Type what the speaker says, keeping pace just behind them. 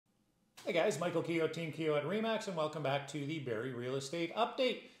Hey guys, Michael Keogh, Team Keogh at RE/MAX, and welcome back to the Barrie Real Estate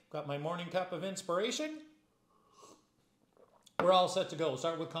Update. Got my morning cup of inspiration. We're all set to go. We'll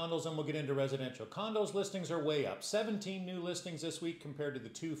start with condos and we'll get into residential. Condos listings are way up. 17 new listings this week compared to the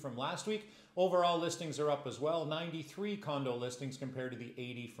 2 from last week. Overall listings are up as well. 93 condo listings compared to the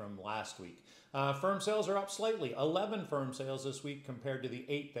 80 from last week. Firm sales are up slightly. 11 firm sales this week compared to the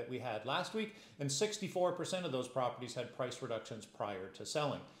 8 that we had last week. And 64% of those properties had price reductions prior to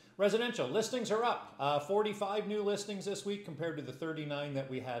selling. Residential listings are up. 45 new listings this week compared to the 39 that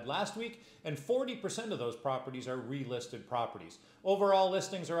we had last week, and 40% of those properties are relisted properties. Overall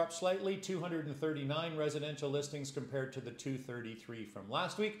listings are up slightly, 239 residential listings compared to the 233 from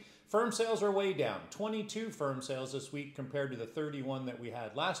last week. Firm sales are way down. 22 firm sales this week compared to the 31 that we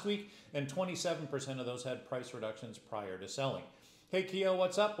had last week, and 27% of those had price reductions prior to selling. Hey Keogh,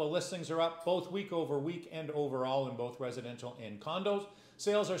 what's up? Well, listings are up both week over week and overall in both residential and condos.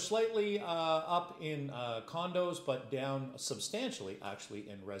 Sales are slightly up in condos, but down substantially actually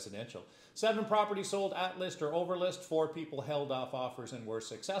in residential. 7 properties sold at list or over list. 4 people held off offers and were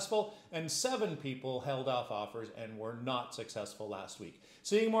successful, and 7 people held off offers and were not successful last week.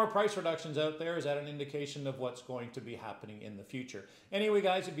 Seeing more price reductions out there, is that an indication of what's going to be happening in the future? Anyway,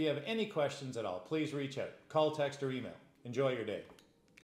 guys, if you have any questions at all, please reach out. Call, text, or email. Enjoy your day.